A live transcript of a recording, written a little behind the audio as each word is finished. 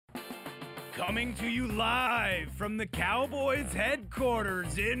Coming to you live from the Cowboys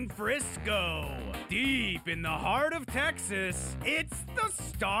headquarters in Frisco. Deep in the heart of Texas, it's the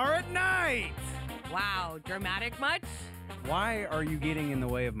Star at Night. Wow, dramatic much? Why are you getting in the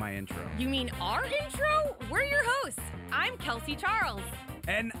way of my intro? You mean our intro? We're your hosts. I'm Kelsey Charles.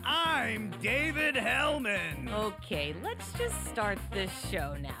 And I'm David Hellman. Okay, let's just start this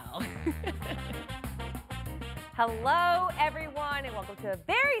show now. Hello, everyone, and welcome to a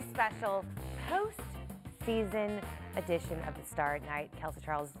very special post-season edition of the Star at Night. Kelsey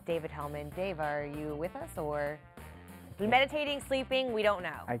Charles, David Hellman. Dave, are you with us or meditating, sleeping? We don't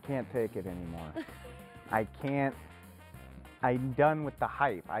know. I can't take it anymore. I can't. I'm done with the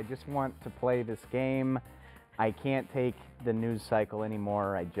hype. I just want to play this game. I can't take the news cycle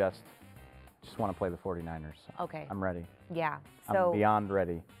anymore. I just want to play the 49ers. Okay. I'm ready. Yeah. I'm beyond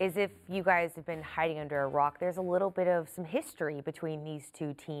ready. As if you guys have been hiding under a rock, there's a little bit of some history between these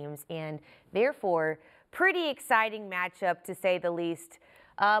two teams, and therefore, pretty exciting matchup to say the least.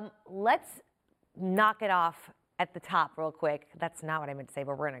 Let's knock it off at the top real quick. That's not what I meant to say,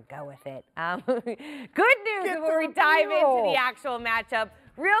 but we're going to go with it. Good news before we dive into the actual matchup.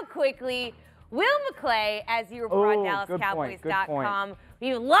 Real quickly, Will McClay, as you report on DallasCowboys.com,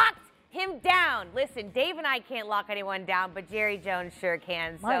 we locked him down. Listen, Dave and I can't lock anyone down, but Jerry Jones sure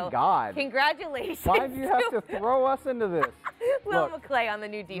can. My God. Congratulations. Why do you have to throw us into this? Will McClay on the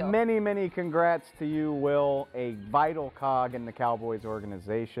new deal. Many, many congrats to you, Will, a vital cog in the Cowboys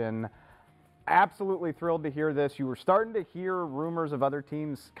organization. Absolutely thrilled to hear this. You were starting to hear rumors of other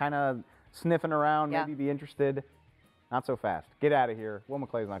teams kind of sniffing around, maybe be interested. Not so fast. Get out of here. Will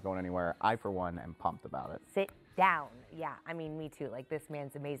McClay's not going anywhere. I, for one, am pumped about it. Sit down. Yeah, I mean, me too. Like, this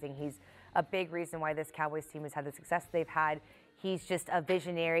man's amazing. He's a big reason why this Cowboys team has had the success they've had. He's just a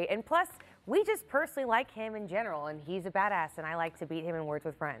visionary. And plus, we just personally like him in general, and he's a badass, and I like to beat him in Words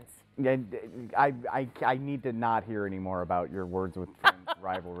with Friends. Yeah, I need to not hear any more about your Words with Friends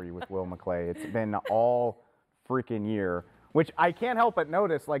rivalry with Will McClay. It's been all freaking year, which I can't help but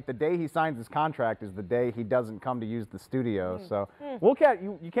notice, like, the day he signs his contract is the day he doesn't come to use the studio. So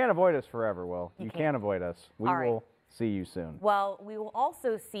you can't avoid us forever, Will. You can't avoid us. We will see you soon. Well, we will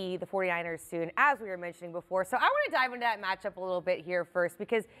also see the 49ers soon, as we were mentioning before. So I want to dive into that matchup a little bit here first,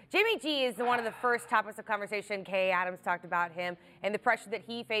 because Jimmy G is one of the first topics of conversation. Kay Adams talked about him and the pressure that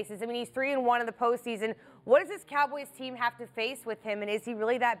he faces. I mean, he's 3-1 in the postseason. What does this Cowboys team have to face with him, and is he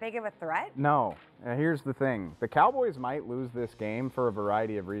really that big of a threat? No. Here's the thing. The Cowboys might lose this game for a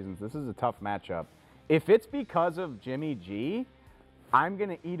variety of reasons. This is a tough matchup. If it's because of Jimmy G, I'm going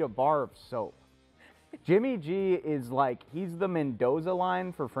to eat a bar of soap. Jimmy G is like, he's the Mendoza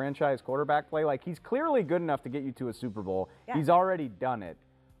line for franchise quarterback play. Like, he's clearly good enough to get you to a Super Bowl. Yeah. He's already done it.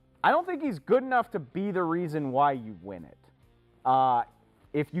 I don't think he's good enough to be the reason why you win it.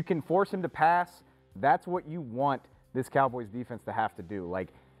 If you can force him to pass, that's what you want this Cowboys defense to have to do. Like,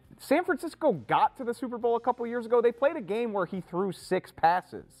 San Francisco got to the Super Bowl a couple years ago. They played a game where he threw 6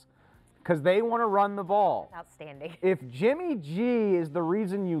 passes because they want to run the ball. Outstanding. If Jimmy G is the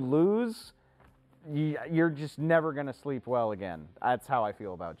reason you lose, you're just never going to sleep well again. That's how I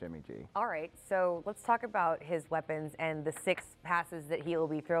feel about Jimmy G. All right, so let's talk about his weapons and the 6 passes that he will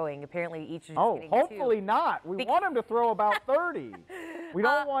be throwing. Apparently, each is just getting 2. Hopefully not. We want him to throw about 30. We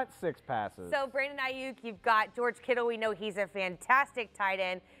don't want 6 passes. So Brandon Ayuk, you've got George Kittle. We know he's a fantastic tight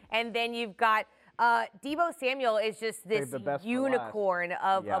end. And then you've got Deebo Samuel is just this unicorn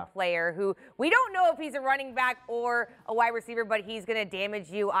of a player who we don't know if he's a running back or a wide receiver, but he's going to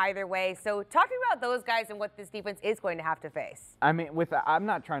damage you either way. So talking about those guys and what this defense is going to have to face. I mean, I'm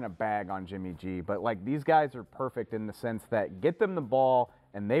not trying to bag on Jimmy G, but like, these guys are perfect in the sense that get them the ball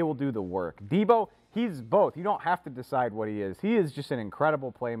and they will do the work. Deebo, he's both. You don't have to decide what he is. He is just an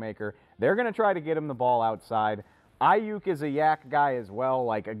incredible playmaker. They're going to try to get him the ball outside. Ayuk is a yak guy as well.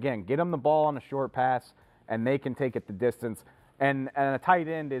 Like, again, get him the ball on a short pass, and they can take it the distance. And a tight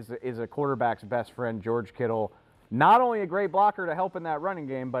end is a quarterback's best friend, George Kittle. Not only a great blocker to help in that running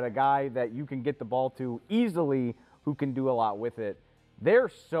game, but a guy that you can get the ball to easily who can do a lot with it. They're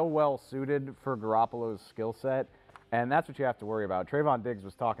so well suited for Garoppolo's skill set, and that's what you have to worry about. Trayvon Diggs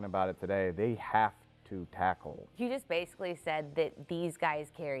was talking about it today. They have to tackle. You just basically said that these guys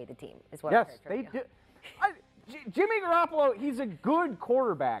carry the team, is what I heard. Yes, they do. Jimmy Garoppolo, he's a good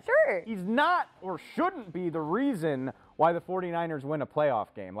quarterback. Sure. He's not or shouldn't be the reason why the 49ers win a playoff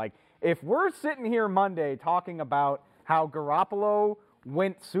game. Like, if we're sitting here Monday talking about how Garoppolo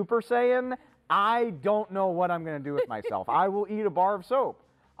went Super Saiyan, I don't know what I'm going to do with myself. I will eat a bar of soap.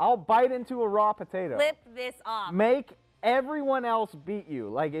 I'll bite into a raw potato. Flip this off. Make everyone else beat you.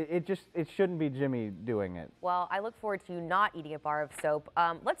 Like, it shouldn't be Jimmy doing it. Well, I look forward to you not eating a bar of soap.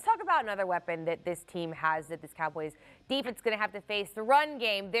 Let's talk about another weapon that this team has, that this Cowboys defense is going to have to face, the run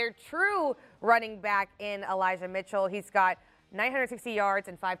game. Their true running back in Elijah Mitchell. He's got 960 yards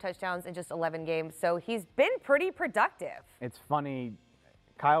and 5 touchdowns in just 11 games, so he's been pretty productive. It's funny.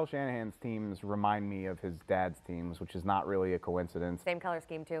 Kyle Shanahan's teams remind me of his dad's teams, which is not really a coincidence. Same color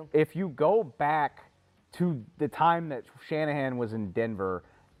scheme, too. If you go back to the time that Shanahan was in Denver,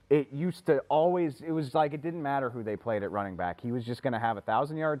 it used to always, it was like it didn't matter who they played at running back. He was just going to have a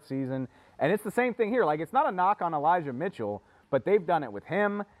 1,000-yard season. And it's the same thing here. Like, it's not a knock on Elijah Mitchell, but they've done it with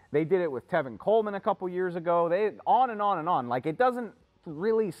him. They did it with Tevin Coleman a couple years ago. They on and on and on. Like, it doesn't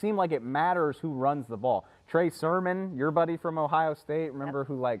really seem like it matters who runs the ball. Trey Sermon, your buddy from Ohio State, remember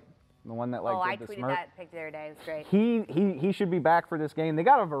who, like, the one that, like, did the smirk? I tweeted that pic the other day. It was great. He should be back for this game. They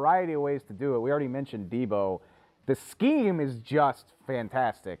got a variety of ways to do it. We already mentioned Debo. The scheme is just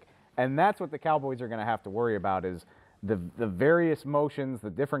fantastic, and that's what the Cowboys are going to have to worry about is the various motions, the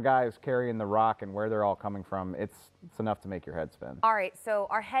different guys carrying the rock, and where they're all coming from. It's enough to make your head spin. All right, so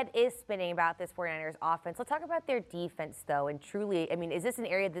our head is spinning about this 49ers offense. Let's talk about their defense, though, and truly, I mean, is this an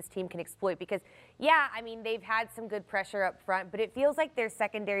area this team can exploit? Because, yeah, I mean, they've had some good pressure up front, but it feels like their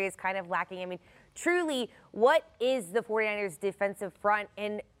secondary is kind of lacking. I mean, truly, what is the 49ers defensive front,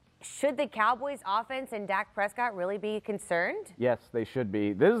 and should the Cowboys offense and Dak Prescott really be concerned? Yes, they should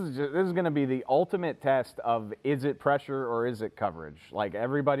be. This is going to be the ultimate test of is it pressure or is it coverage? Like,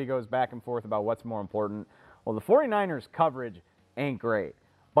 everybody goes back and forth about what's more important. Well, the 49ers coverage ain't great,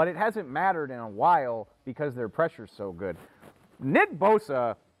 but it hasn't mattered in a while because their pressure's so good. Nick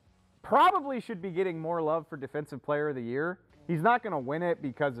Bosa probably should be getting more love for Defensive Player of the Year. He's not going to win it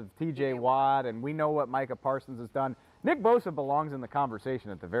because of T.J. Watt, and we know what Micah Parsons has done. Nick Bosa belongs in the conversation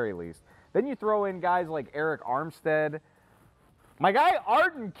at the very least. Then you throw in guys like Eric Armstead. My guy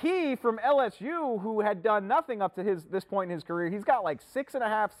Arden Key from LSU, who had done nothing up to this point in his career. He's got like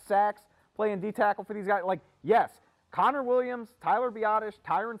 6.5 sacks playing D-tackle for these guys. Like, yes, Connor Williams, Tyler Biotish,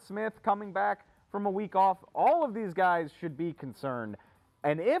 Tyron Smith coming back from a week off. All of these guys should be concerned.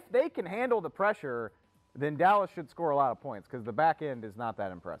 And if they can handle the pressure, then Dallas should score a lot of points because the back end is not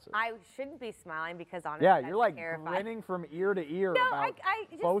that impressive. I shouldn't be smiling because honestly, yeah, you're like terrifying. grinning from ear to ear No, about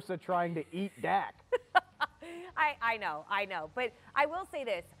Bosa trying to eat Dak. I know. But I will say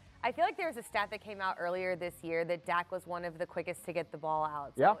this. I feel like there was a stat that came out earlier this year that Dak was one of the quickest to get the ball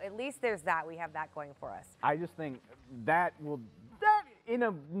out. So at least there's that. We have that going for us. I just think that in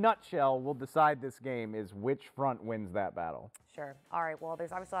a nutshell will decide this game is which front wins that battle. Sure. All right. Well,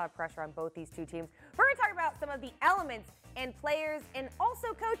 there's obviously a lot of pressure on both these two teams. We're going to talk about some of the elements and players and also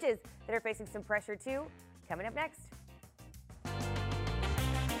coaches that are facing some pressure too, coming up next.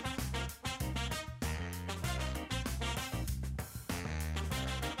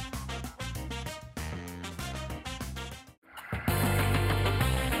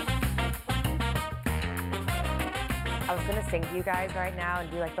 I was going to sing to you guys right now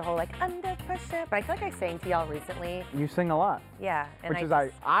and do like the whole like under pressure, but I feel like I sang to y'all recently. You sing a lot. Yeah. And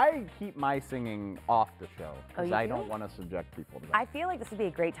I keep my singing off the show because I don't want to subject people to that. I feel like this would be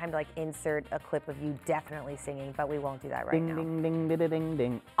a great time to like insert a clip of you definitely singing, but we won't do that right now. Ding, ding, ding, ding,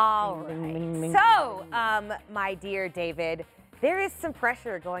 ding. All right. Ding, ding, so, my dear David, there is some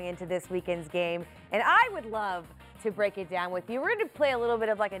pressure going into this weekend's game, and I would love to break it down with you. We're going to play a little bit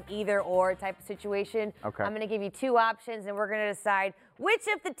of like an either-or type of situation. Okay. I'm going to give you two options, and we're going to decide which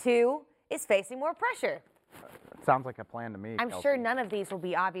of the two is facing more pressure. Sounds like a plan to me, I'm Kelsey. Sure none of these will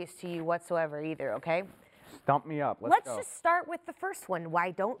be obvious to you whatsoever either, okay? Stump me up. Let's go. Just start with the first one.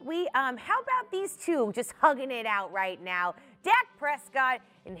 Why don't we? How about these two just hugging it out right now? Dak Prescott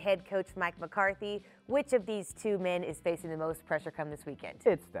and head coach Mike McCarthy. Which of these two men is facing the most pressure come this weekend?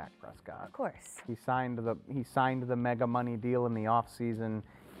 It's Dak Prescott. Of course. He signed the mega money deal in the offseason.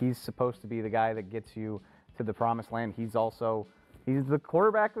 He's supposed to be the guy that gets you to the promised land. He's the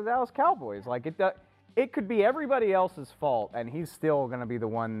quarterback of the Dallas Cowboys. Like it could be everybody else's fault, and he's still going to be the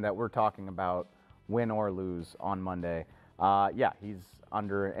one that we're talking about, win or lose on Monday. He's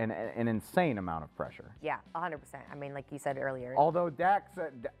under an insane amount of pressure. Yeah, 100%. I mean, like you said earlier. Although Dak's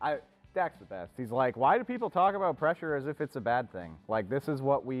the best. He's like, why do people talk about pressure as if it's a bad thing? Like this is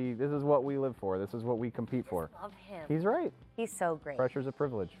what we live for. This is what we compete for. I love him. He's right. He's so great. Pressure's a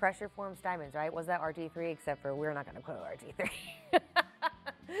privilege. Pressure forms diamonds, right? Was that RG3? Except for we're not going to quote RG3.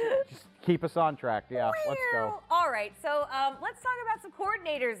 Just keep us on track. Yeah, let's go. All right, so let's talk about some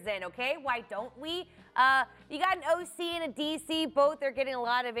coordinators then, okay? Why don't we? You got an OC and a DC. Both are getting a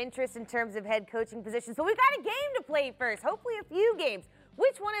lot of interest in terms of head coaching positions. So we've got a game to play first, hopefully a few games.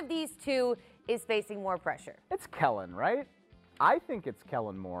 Which one of these two is facing more pressure? It's Kellen, right? I think it's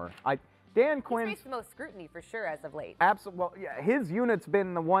Kellen more. Dan Quinn's He's faced the most scrutiny for sure as of late. Absolutely. Well, yeah, his unit's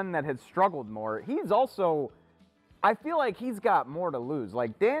been the one that has struggled more. He's also, I feel like he's got more to lose.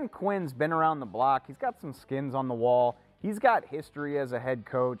 Like, Dan Quinn's been around the block. He's got some skins on the wall. He's got history as a head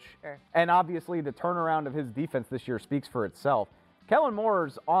coach. Sure. And obviously the turnaround of his defense this year speaks for itself. Kellen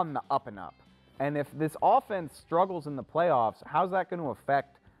Moore's on the up and up. And if this offense struggles in the playoffs, how's that going to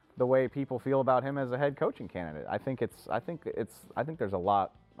affect the way people feel about him as a head coaching candidate? I think there's a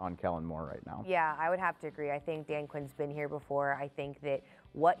lot on Kellen Moore right now. Yeah, I would have to agree. I think Dan Quinn's been here before. I think that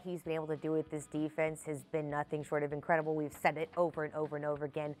what he's been able to do with this defense has been nothing short of incredible. We've said it over and over and over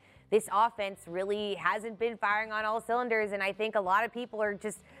again. This offense really hasn't been firing on all cylinders, and I think a lot of people are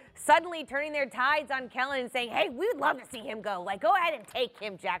just suddenly turning their tides on Kellen and saying, hey, we would love to see him go. Like, go ahead and take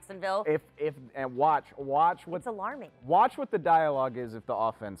him, Jacksonville. And watch what it's alarming. Watch what the dialogue is if the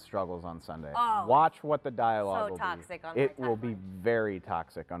offense struggles on Sunday. Oh, watch what the dialogue so will toxic be. on It my will be timeline. very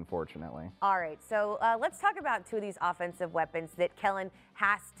toxic, unfortunately. All right, so let's talk about two of these offensive weapons that Kellen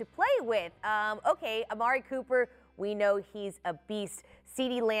has to play with. Okay, Amari Cooper, we know he's a beast.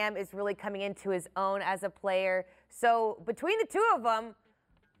 CeeDee Lamb is really coming into his own as a player. So between the two of them,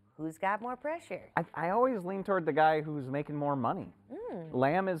 who's got more pressure? I always lean toward the guy who's making more money.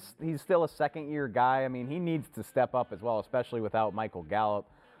 Lamb he's still a second-year guy. I mean, he needs to step up as well, especially without Michael Gallup.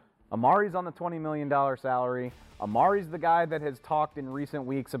 Amari's on the $20 million salary. Amari's the guy that has talked in recent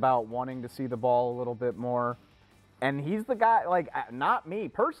weeks about wanting to see the ball a little bit more. And he's the guy, like, not me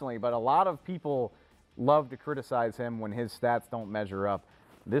personally, but a lot of people love to criticize him when his stats don't measure up.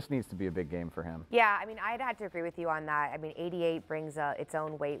 This needs to be a big game for him. Yeah, I mean, I'd have to agree with you on that. I mean, 88 brings its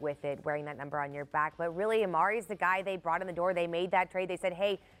own weight with it, wearing that number on your back. But really, Amari's the guy they brought in the door. They made that trade. They said,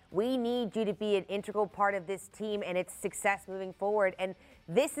 hey, we need you to be an integral part of this team and its success moving forward. And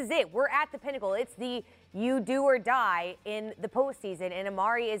this is it. We're at the pinnacle. It's the you do or die in the postseason, and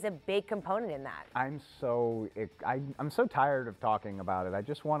Amari is a big component in that. I'm so tired of talking about it. I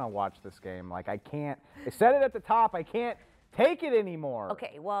just want to watch this game. Like, I can't. I said it at the top. I can't take it anymore.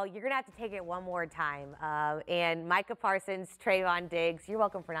 Okay, well, you're going to have to take it one more time. And Micah Parsons, Trayvon Diggs, you're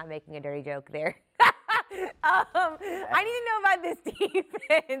welcome for not making a dirty joke there. I need to know about this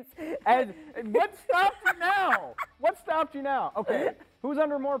defense. And what stopped you now? What stopped you now? Okay, who's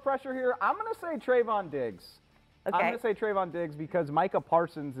under more pressure here? I'm going to say Trayvon Diggs. Okay. I'm going to say Trayvon Diggs because Micah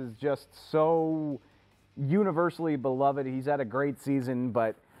Parsons is just so universally beloved. He's had a great season,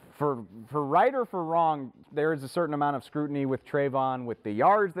 but for right or for wrong, there is a certain amount of scrutiny with Trayvon, with the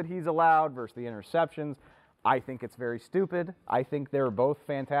yards that he's allowed versus the interceptions. I think it's very stupid. I think they're both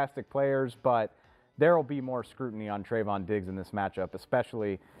fantastic players, but there will be more scrutiny on Trayvon Diggs in this matchup,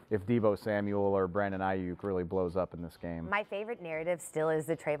 especially if Deebo Samuel or Brandon Ayuk really blows up in this game. My favorite narrative still is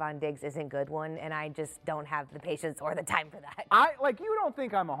the Trayvon Diggs isn't good one, and I just don't have the patience or the time for that. You don't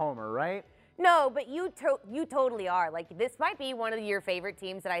think I'm a homer, right? No, but you totally are. Like, this might be one of your favorite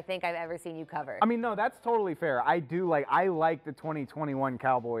teams that I think I've ever seen you cover. I mean, no, that's totally fair. I like the 2021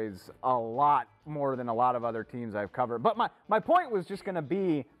 Cowboys a lot more than a lot of other teams I've covered. But my point was just going to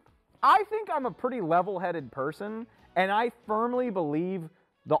be, I think I'm a pretty level-headed person, and I firmly believe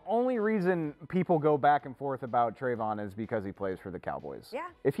the only reason people go back and forth about Trayvon is because he plays for the Cowboys. Yeah.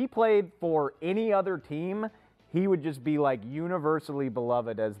 If he played for any other team, he would just be like universally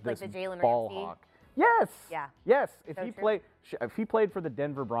beloved as this like the Jalen ball Ramsey? hawk. Yes. Yeah. Yes. So true. If he played for the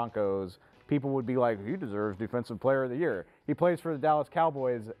Denver Broncos, people would be like, he deserves Defensive Player of the Year. He plays for the Dallas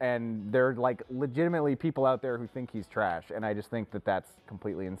Cowboys, and there are like legitimately people out there who think he's trash, and I just think that that's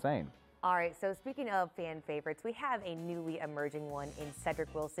completely insane. All right, so speaking of fan favorites, we have a newly emerging one in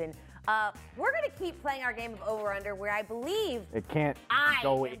Cedric Wilson. We're going to keep playing our game of over-under, where I believe It can't I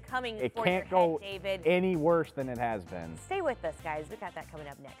go. am coming it for can't your go head, David. any worse than it has been. Stay with us, guys. We got that coming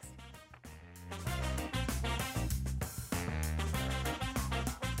up next.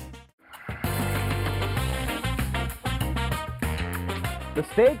 The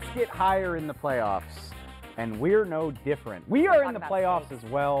stakes get higher in the playoffs, and we're no different. We are in the playoffs as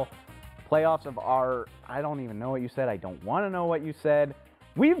well. Playoffs of our, I don't even know what you said. I don't want to know what you said.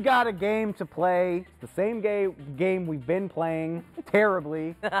 We've got a game to play. It's the same game we've been playing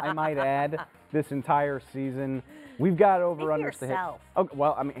terribly, I might add, this entire season. We've got over-unders to hit. Okay,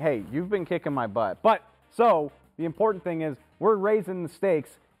 well, I mean, hey, you've been kicking my butt. But, so, the important thing is we're raising the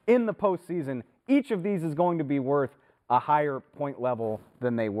stakes in the postseason. Each of these is going to be worth a higher point level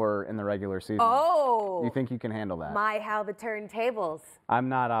than they were in the regular season. Oh. You think you can handle that? My, how the turntables. I'm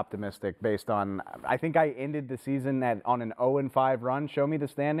not optimistic based on, I think I ended the season on an 0-5 run. Show me the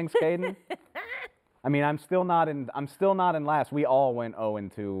standings, Caden. I mean, I'm still not in last. We all went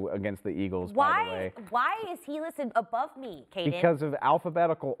 0-2 against the Eagles, by the way. Why is he listed above me, Caden? Because of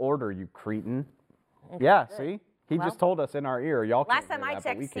alphabetical order, you cretin. Okay, yeah, good. See? He just told us in our ear. Y'all last time I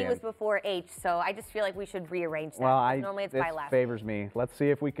checked, C was before H, so I just feel like we should rearrange that. Well, normally it's by last favors me. Let's see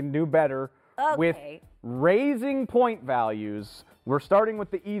if we can do better okay. with raising point values. We're starting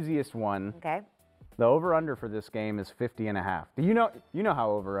with the easiest one. Okay. The over-under for this game is 50.5. Do you know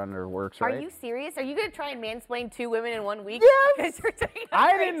how over-under works, right? Are you serious? Are you going to try and mansplain 2 women in 1 week? Yes!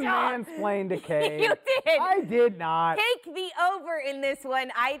 I didn't mansplain to Kay. You did. I did not. Take the over in this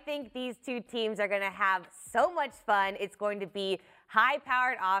one. I think these 2 teams are going to have so much fun. It's going to be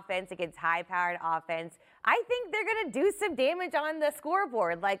high-powered offense against high-powered offense. I think they're going to do some damage on the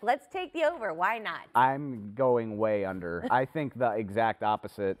scoreboard. Like, let's take the over. Why not? I'm going way under. I think the exact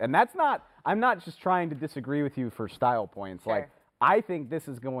opposite. And I'm not just trying to disagree with you for style points. Sure. Like, I think this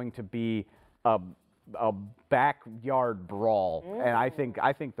is going to be a backyard brawl. And I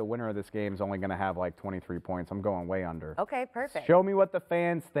think the winner of this game is only going to have like 23 points. I'm going way under. Okay, perfect. Show me what the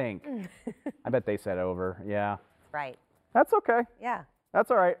fans think. I bet they said over. Yeah. Right. That's okay. Yeah. That's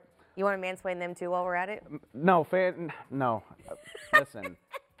all right. You want to mansplain them too while we're at it? No. Listen.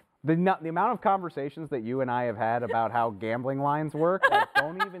 The amount of conversations that you and I have had about how gambling lines work, like,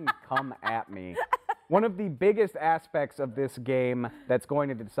 don't even come at me. One of the biggest aspects of this game that's going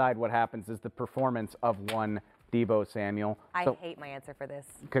to decide what happens is the performance of one Deebo Samuel. I hate my answer for this.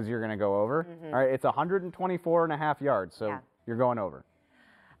 Because you're going to go over? Mm-hmm. All right, it's 124.5 yards, so you're going over.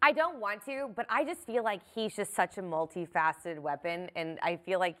 I don't want to, but I just feel like he's just such a multifaceted weapon, and I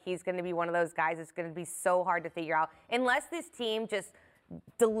feel like he's going to be one of those guys that's going to be so hard to figure out. Unless this team just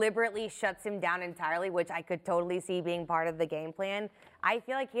deliberately shuts him down entirely, which I could totally see being part of the game plan, I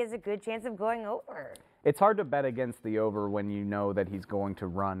feel like he has a good chance of going over. It's hard to bet against the over when you know that he's going to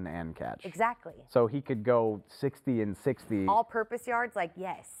run and catch. Exactly. So he could go 60 and 60. All-purpose yards, like,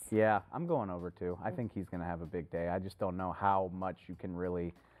 yes. Yeah, I'm going over too. I think he's going to have a big day. I just don't know how much you can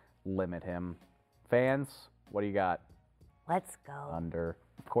really limit him. Fans, what do you got? Let's go. Under.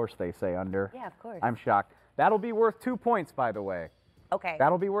 Of course they say under. Yeah, of course. I'm shocked. That'll be worth 2 points, by the way. Okay.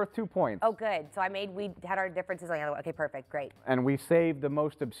 That'll be worth 2 points. Oh, good. So we had our differences on the other one. Okay, perfect. Great. And we saved the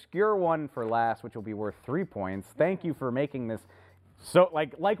most obscure one for last, which will be worth 3 points. Thank you for making this so,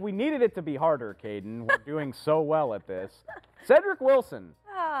 like we needed it to be harder, Caden. We're doing so well at this. Cedric Wilson,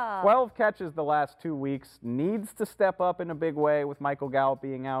 12 catches the last 2 weeks, needs to step up in a big way with Michael Gallup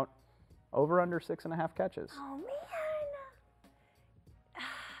being out. Over under 6.5 catches. Oh, man.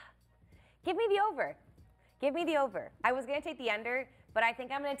 Give me the over. Give me the over. I was going to take the under, but I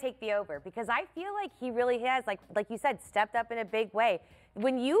think I'm going to take the over because I feel like he really has, like you said, stepped up in a big way.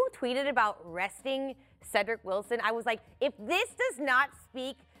 When you tweeted about resting Cedric Wilson, I was like, if this does not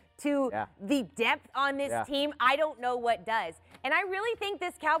speak to the depth on this team, I don't know what does. And I really think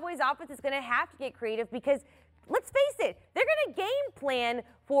this Cowboys offense is going to have to get creative because, let's face it, they're going to game plan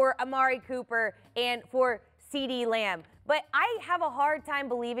for Amari Cooper and for CeeDee Lamb. But I have a hard time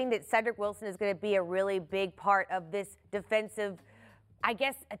believing that Cedric Wilson is going to be a really big part of this defensive, I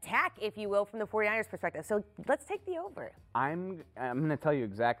guess, attack, if you will, from the 49ers perspective. So let's take the over. I'm going to tell you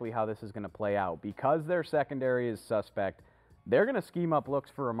exactly how this is going to play out. Because their secondary is suspect, they're going to scheme up looks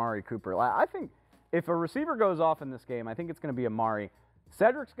for Amari Cooper. I think if a receiver goes off in this game, I think it's going to be Amari.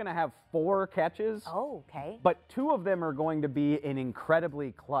 Cedric's going to have 4 catches. Oh, okay. But 2 of them are going to be in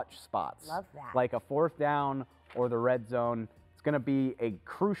incredibly clutch spots. Love that. Like a 4th down or the red zone. It's going to be a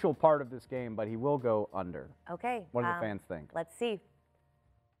crucial part of this game, but he will go under. Okay. What do the fans think? Let's see.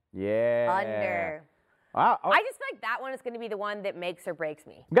 Yeah. Under. Wow. I just feel like that one is going to be the one that makes or breaks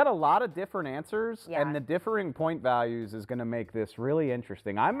me. We've got a lot of different answers, Yeah. and the differing point values is going to make this really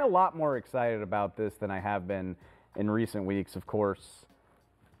interesting. I'm a lot more excited about this than I have been in recent weeks, of course.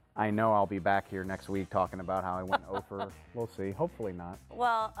 I know I'll be back here next week talking about how I went over. We'll see. Hopefully not.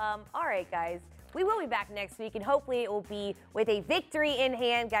 Well, all right, guys. We will be back next week, and hopefully it will be with a victory in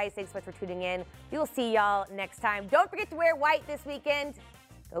hand. Guys, thanks so much for tuning in. We will see y'all next time. Don't forget to wear white this weekend.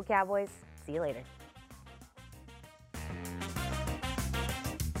 Go Cowboys. See you later.